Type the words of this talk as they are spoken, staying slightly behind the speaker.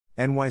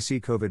NYC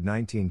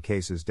COVID-19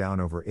 cases down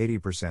over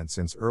 80%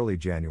 since early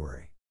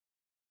January.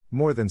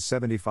 More than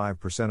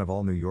 75% of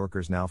all New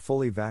Yorkers now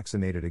fully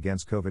vaccinated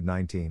against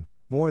COVID-19,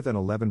 more than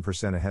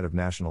 11% ahead of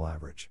national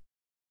average.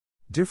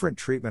 Different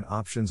treatment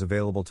options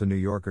available to New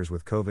Yorkers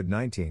with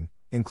COVID-19,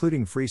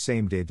 including free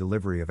same-day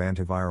delivery of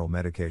antiviral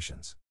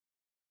medications.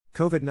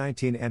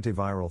 COVID-19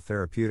 antiviral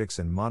therapeutics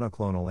and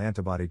monoclonal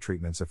antibody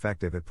treatments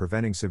effective at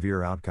preventing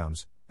severe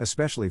outcomes,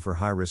 especially for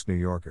high-risk New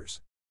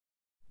Yorkers.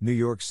 New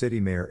York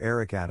City Mayor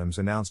Eric Adams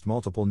announced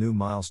multiple new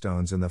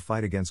milestones in the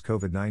fight against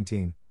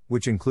COVID-19,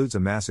 which includes a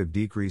massive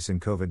decrease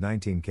in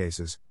COVID-19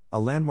 cases, a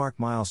landmark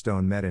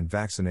milestone met in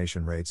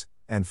vaccination rates,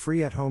 and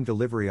free at-home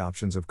delivery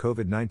options of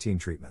COVID-19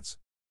 treatments.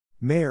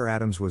 Mayor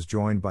Adams was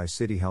joined by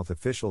city health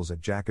officials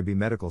at Jacobi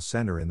Medical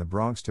Center in the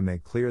Bronx to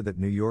make clear that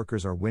New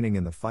Yorkers are winning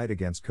in the fight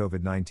against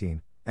COVID-19,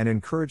 and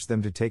encourage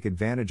them to take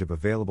advantage of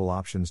available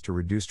options to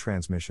reduce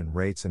transmission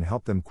rates and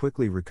help them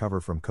quickly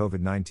recover from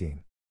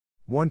COVID-19.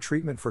 One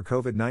treatment for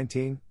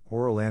COVID-19,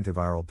 oral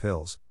antiviral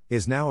pills,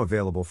 is now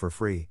available for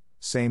free,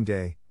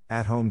 same-day,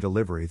 at-home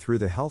delivery through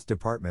the health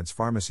department's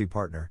pharmacy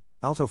partner,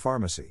 Alto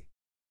Pharmacy.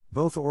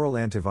 Both oral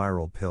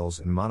antiviral pills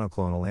and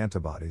monoclonal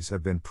antibodies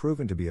have been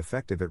proven to be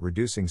effective at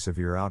reducing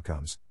severe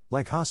outcomes,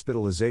 like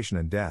hospitalization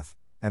and death,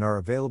 and are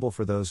available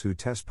for those who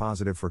test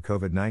positive for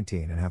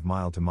COVID-19 and have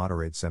mild to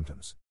moderate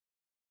symptoms.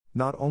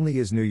 Not only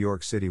is New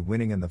York City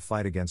winning in the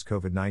fight against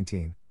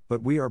COVID-19,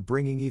 but we are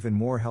bringing even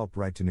more help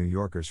right to New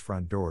Yorkers'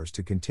 front doors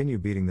to continue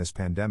beating this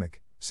pandemic,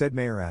 said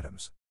Mayor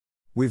Adams.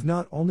 We've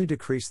not only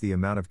decreased the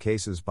amount of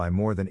cases by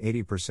more than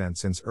 80%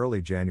 since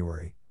early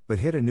January, but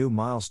hit a new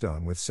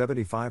milestone with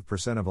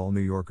 75% of all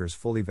New Yorkers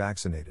fully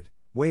vaccinated,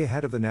 way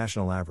ahead of the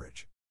national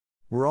average.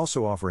 We're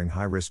also offering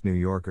high-risk New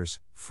Yorkers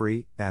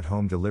free,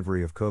 at-home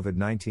delivery of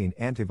COVID-19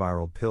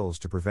 antiviral pills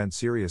to prevent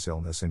serious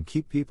illness and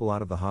keep people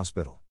out of the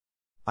hospital.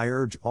 I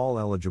urge all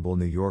eligible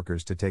New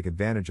Yorkers to take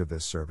advantage of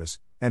this service,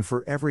 and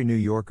for every New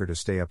Yorker to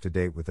stay up to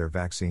date with their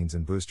vaccines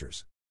and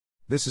boosters.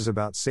 This is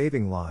about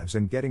saving lives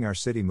and getting our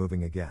city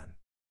moving again.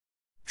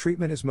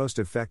 Treatment is most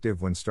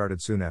effective when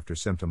started soon after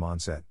symptom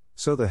onset,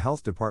 so the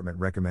health department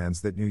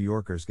recommends that New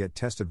Yorkers get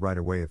tested right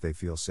away if they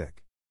feel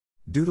sick.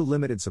 Due to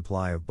limited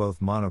supply of both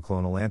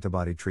monoclonal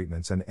antibody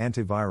treatments and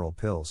antiviral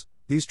pills,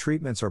 these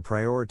treatments are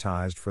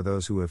prioritized for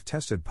those who have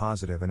tested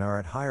positive and are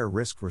at higher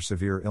risk for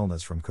severe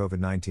illness from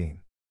COVID-19.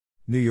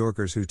 New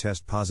Yorkers who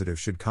test positive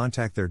should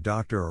contact their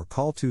doctor or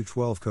call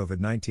 212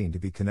 COVID-19 to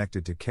be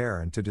connected to care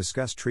and to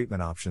discuss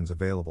treatment options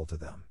available to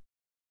them.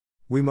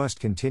 We must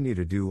continue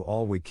to do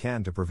all we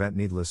can to prevent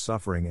needless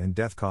suffering and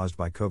death caused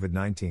by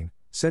COVID-19,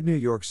 said New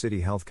York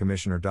City Health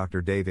Commissioner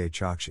Dr. Dave A.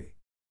 Chokshi.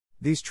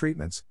 These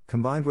treatments,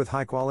 combined with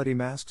high-quality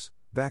masks,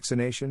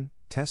 vaccination,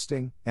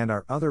 testing, and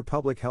our other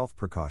public health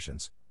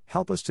precautions,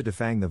 help us to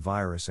defang the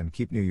virus and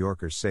keep New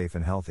Yorkers safe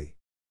and healthy.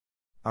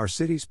 Our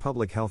city's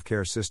public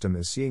healthcare system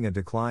is seeing a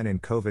decline in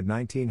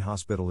COVID-19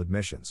 hospital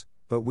admissions,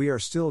 but we are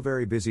still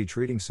very busy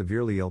treating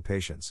severely ill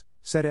patients,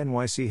 said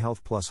NYC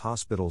Health Plus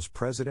Hospitals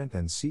President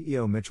and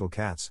CEO Mitchell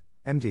Katz,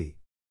 MD.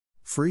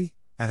 Free,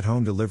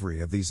 at-home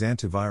delivery of these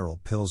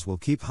antiviral pills will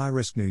keep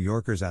high-risk New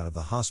Yorkers out of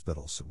the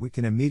hospital so we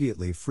can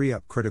immediately free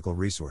up critical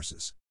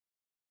resources.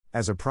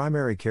 As a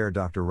primary care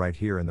doctor right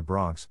here in the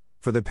Bronx,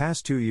 for the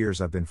past 2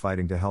 years I've been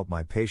fighting to help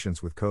my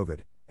patients with COVID,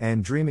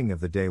 and dreaming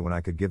of the day when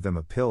I could give them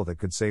a pill that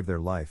could save their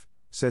life,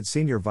 said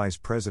Senior Vice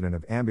President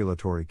of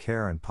Ambulatory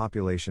Care and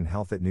Population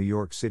Health at New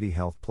York City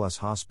Health Plus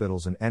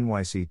Hospitals and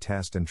NYC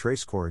Test and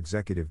Trace Corps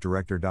Executive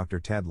Director Dr.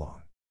 Ted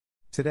Long.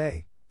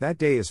 Today, that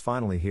day is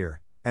finally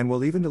here, and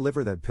we'll even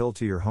deliver that pill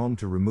to your home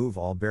to remove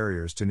all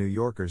barriers to New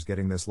Yorkers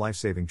getting this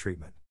life-saving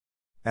treatment.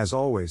 As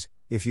always,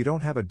 if you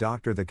don't have a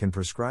doctor that can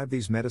prescribe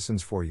these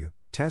medicines for you,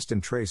 Test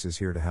and Trace is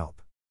here to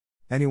help.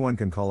 Anyone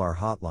can call our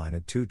hotline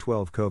at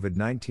 212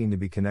 COVID-19 to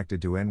be connected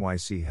to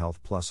NYC Health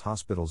Plus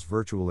Hospital's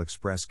virtual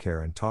express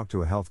care and talk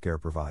to a healthcare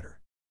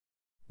provider.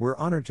 We're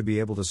honored to be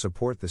able to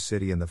support the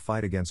city in the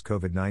fight against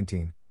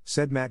COVID-19,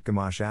 said Matt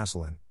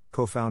Gamache-Asselin,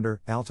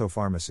 co-founder, Alto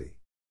Pharmacy.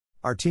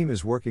 Our team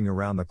is working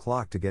around the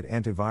clock to get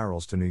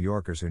antivirals to New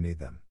Yorkers who need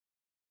them.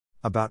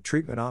 About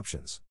treatment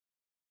options.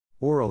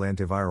 Oral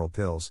antiviral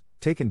pills,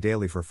 taken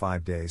daily for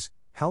 5 days,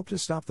 help to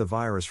stop the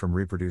virus from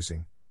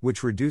reproducing,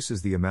 which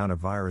reduces the amount of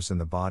virus in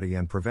the body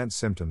and prevents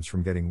symptoms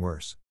from getting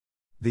worse.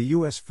 The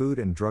U.S. Food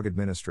and Drug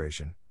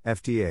Administration,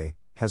 FDA,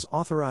 has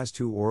authorized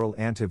 2 oral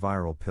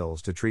antiviral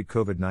pills to treat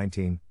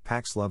COVID-19,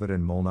 Paxlovid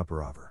and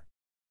Molnupiravir.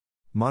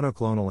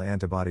 Monoclonal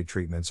antibody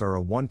treatments are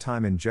a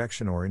one-time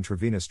injection or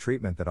intravenous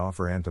treatment that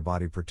offer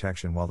antibody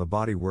protection while the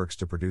body works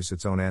to produce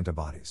its own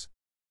antibodies.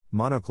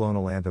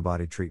 Monoclonal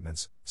antibody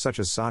treatments, such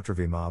as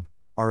Sotrovimab,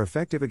 are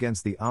effective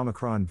against the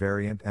Omicron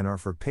variant and are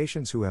for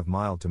patients who have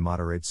mild to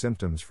moderate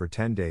symptoms for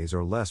 10 days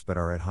or less but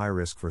are at high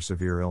risk for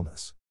severe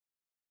illness.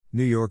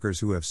 New Yorkers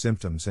who have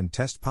symptoms and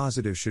test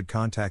positive should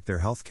contact their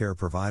healthcare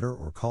provider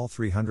or call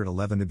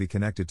 311 to be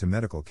connected to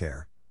medical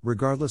care,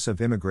 regardless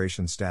of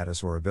immigration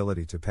status or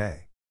ability to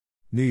pay.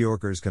 New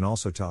Yorkers can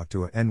also talk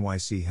to a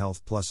NYC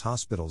Health Plus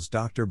Hospitals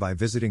doctor by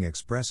visiting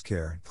Express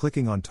Care,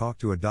 clicking on Talk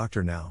to a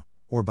Doctor Now,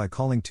 or by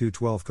calling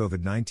 212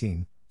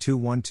 COVID-19,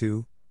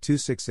 212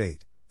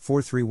 268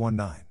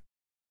 4319.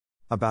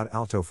 About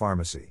Alto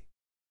Pharmacy.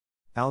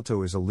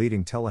 Alto is a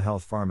leading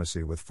telehealth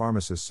pharmacy with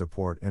pharmacist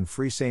support and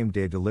free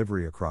same-day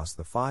delivery across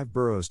the 5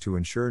 boroughs to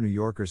ensure New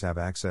Yorkers have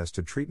access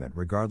to treatment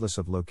regardless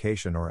of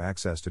location or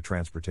access to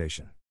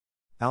transportation.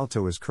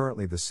 Alto is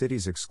currently the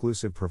city's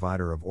exclusive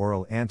provider of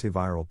oral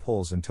antiviral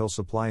pills until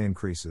supply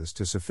increases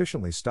to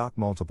sufficiently stock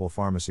multiple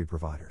pharmacy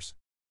providers.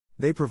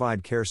 They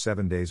provide care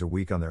 7 days a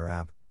week on their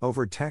app,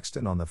 over text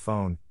and on the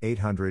phone,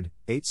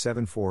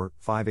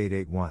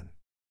 800-874-5881.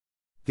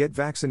 Get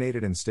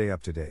vaccinated and stay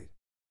up to date.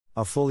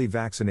 A fully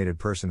vaccinated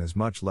person is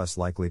much less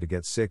likely to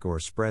get sick or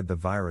spread the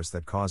virus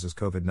that causes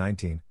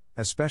COVID-19,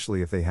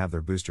 especially if they have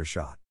their booster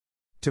shot.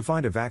 To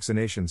find a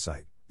vaccination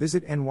site,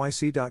 visit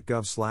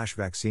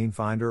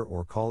nyc.gov/vaccinefinder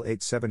or call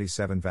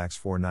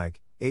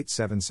 877-VAX4-NIKE,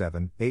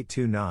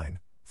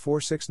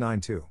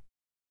 877-829-4692.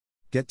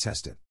 Get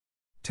tested.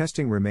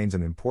 Testing remains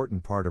an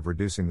important part of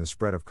reducing the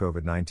spread of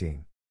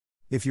COVID-19.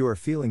 If you are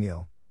feeling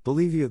ill,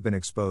 believe you have been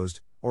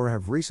exposed, or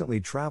have recently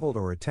traveled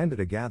or attended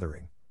a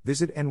gathering,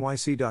 visit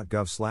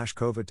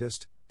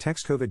nyc.gov/COVIDtest,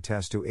 text COVID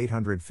test to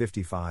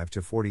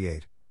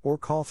 855-48, or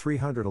call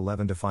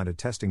 311 to find a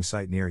testing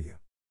site near you.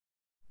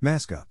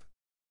 Mask up.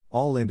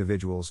 All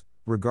individuals,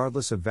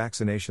 regardless of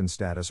vaccination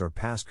status or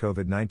past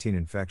COVID-19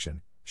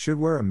 infection, should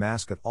wear a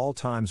mask at all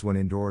times when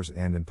indoors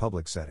and in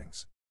public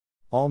settings.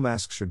 All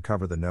masks should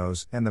cover the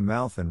nose and the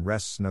mouth and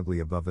rest snugly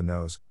above the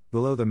nose,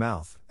 below the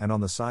mouth, and on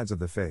the sides of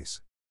the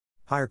face.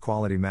 Higher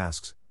quality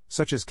masks,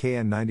 such as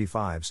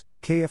KN95s,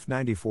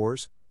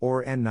 KF94s,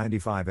 or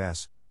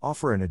N95s,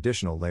 offer an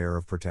additional layer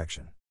of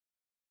protection.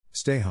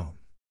 Stay home.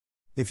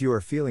 If you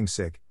are feeling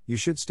sick, you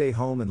should stay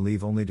home and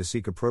leave only to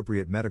seek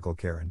appropriate medical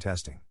care and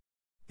testing.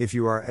 If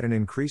you are at an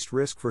increased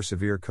risk for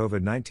severe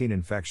COVID-19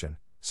 infection,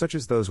 such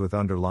as those with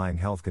underlying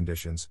health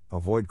conditions,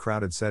 avoid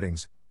crowded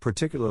settings,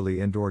 particularly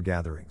indoor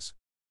gatherings.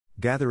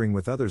 Gathering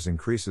with others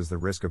increases the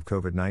risk of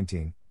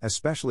COVID-19,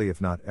 especially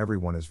if not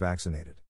everyone is vaccinated.